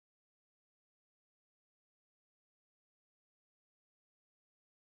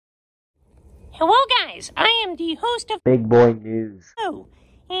Hello guys, I am the host of Big Boy News. Oh,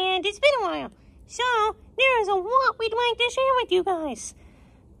 and it's been a while, so there is a lot we'd like to share with you guys.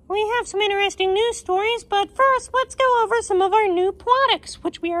 We have some interesting news stories, but first let's go over some of our new products,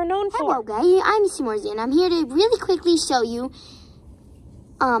 which we are known for. Hello guys, I'm Simorzy, and I'm here to really quickly show you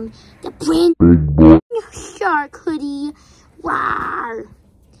the brand new shark hoodie. Wow!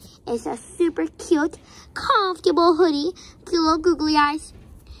 It's a super cute, comfortable hoodie with little googly eyes.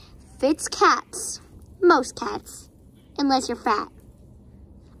 Fits cats. Most cats. Unless you're fat.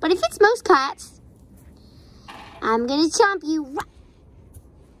 But if it's most cats, I'm gonna chomp you.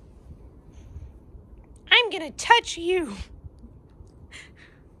 I'm gonna touch you. No,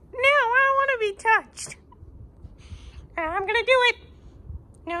 I don't want to be touched. I'm gonna do it.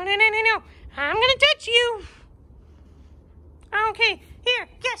 No. I'm gonna touch you. Okay, here,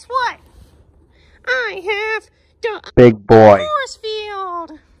 guess what? I have the Big Boy force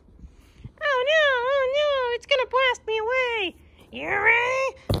field. Oh no, it's gonna blast me away. You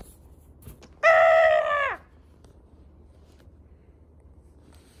ready? Ah!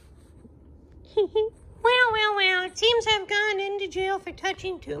 Well, it seems I've gone into jail for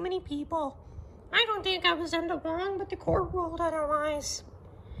touching too many people. I don't think I was in the wrong, but the court ruled otherwise.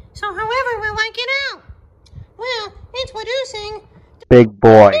 So however will I get out? Well, introducing Big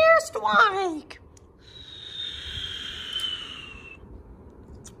Boy Air Strike.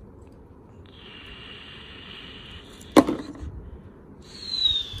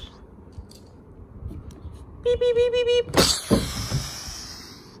 Beep, beep, beep, beep, beep.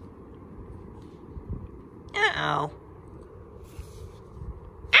 Uh-oh.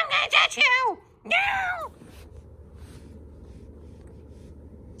 I'm gonna touch you! No!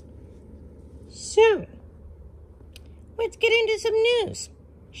 So, let's get into some news,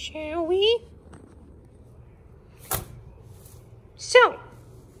 shall we? So,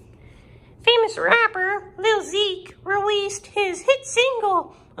 famous rapper Lil Zeke released his hit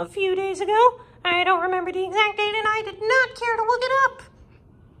single a few days ago. I don't remember the exact date and I did not care to look it up.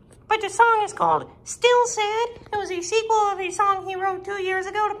 But the song is called Still Sad. It was a sequel of a song he wrote 2 years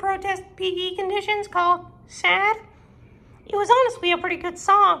ago to protest PE conditions called Sad. It was honestly a pretty good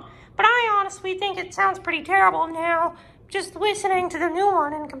song, but I honestly think it sounds pretty terrible now, just listening to the new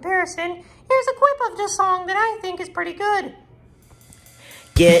one in comparison. Here's a clip of the song that I think is pretty good.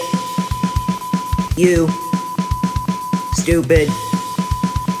 Get you stupid.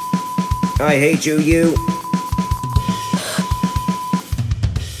 I hate you.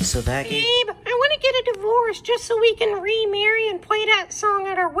 So that Babe, I want to get a divorce just so we can remarry and play that song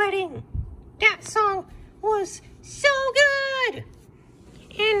at our wedding. That song was so good.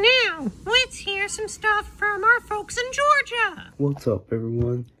 And now, let's hear some stuff from our folks in Georgia. What's up,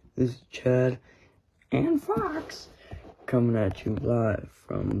 everyone? This is Chad and Fox coming at you live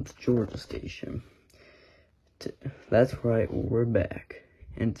from the Georgia station. That's right, we're back.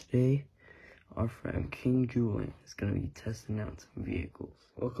 And today, our friend King Julian is going to be testing out some vehicles.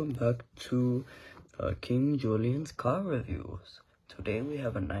 Welcome back to King Julian's car reviews. Today we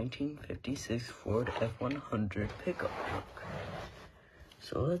have a 1956 Ford F100 pickup truck.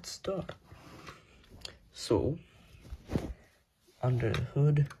 So let's start. So, under the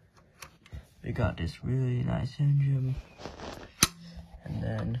hood, we got this really nice engine. And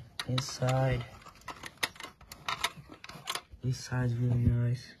then inside, this side's really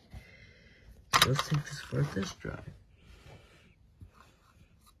nice. So let's take this for a test drive.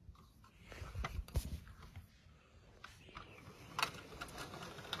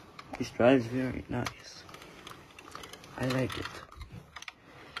 This drives very nice. I like it.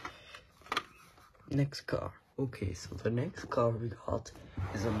 Next car. Okay, so the next car we got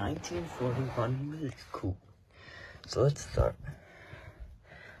is a 1941 Milk Coupe. So let's start.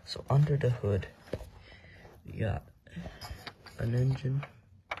 So under the hood, we got an engine.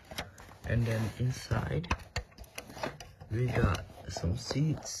 And then inside, we got some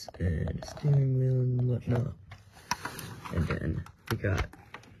seats and steering wheel and whatnot. And then we got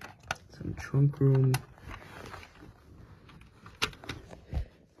some trunk room.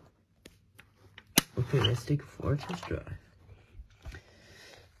 Okay, let's take it for a test drive.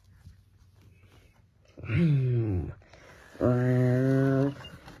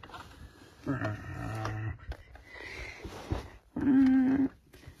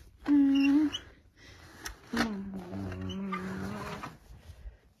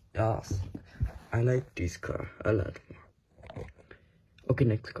 Yes, I like this car a lot more. Okay,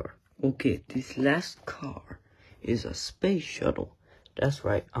 next car. Okay, this last car is a space shuttle. That's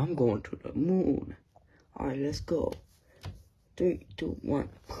right, I'm going to the moon. Alright, let's go. 3, 2, 1.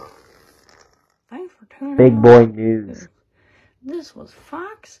 Thanks for tuning in. Big Boy News. This was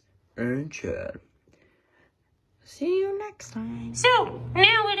Fox and Chad. See you next time. So,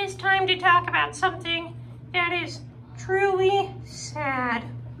 now it is time to talk about something that is truly sad.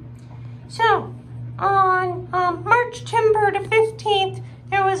 So, on March-Timber the 15th,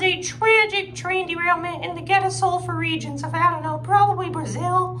 there was a tragic train derailment in the Getasulfa regions of, I don't know, probably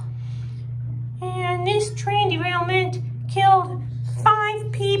Brazil. And this train derailment killed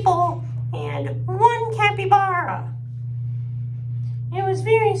 5 people and 1 capybara. It was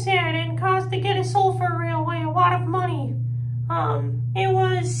very sad and cost the Getasulfa Railway a lot of money. It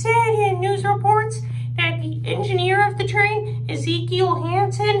was said in news reports that the engineer of the train, Ezekiel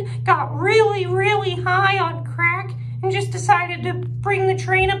Hansen, got really, really high on crack and just decided to bring the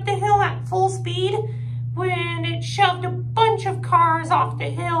train up the hill at full speed when it shoved a bunch of cars off the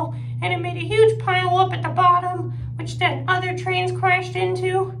hill, and it made a huge pile up at the bottom, which then other trains crashed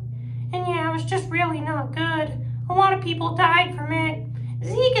into. And yeah, it was just really not good. A lot of people died from it.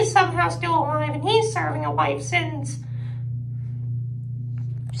 Zeke is somehow still alive, and he's serving a life sentence.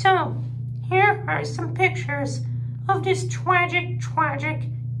 So, here are some pictures of this tragic, tragic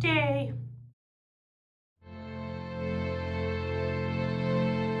day.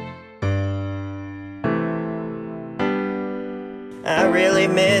 I really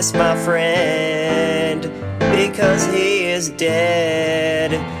miss my friend because he is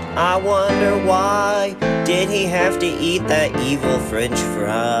dead. I wonder why did he have to eat that evil French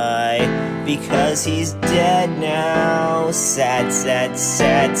fry? Because he's dead now. Sad, sad,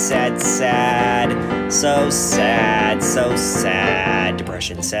 sad, sad, sad. So sad, so sad.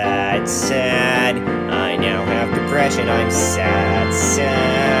 Depression, sad, sad. I now have depression. I'm sad,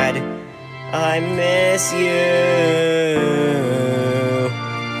 sad. I miss you.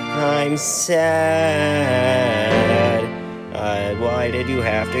 I'm sad. Why did you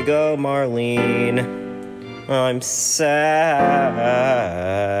have to go, Marlene? I'm sad.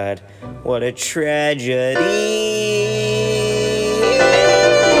 What a tragedy.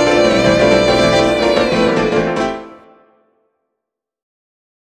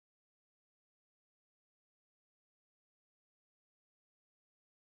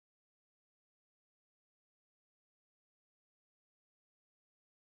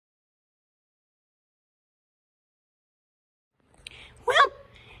 Well,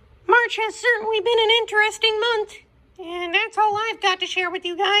 March has certainly been an interesting month, and that's all I've got to share with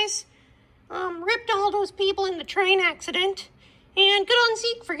you guys. Ripped all those people in the train accident, and good on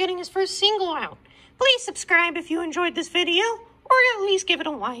Zeke for getting his first single out. Please subscribe if you enjoyed this video, or at least give it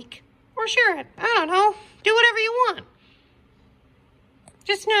a like. Or share it. I don't know. Do whatever you want.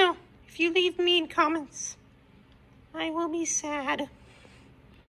 Just know, if you leave mean comments, I will be sad.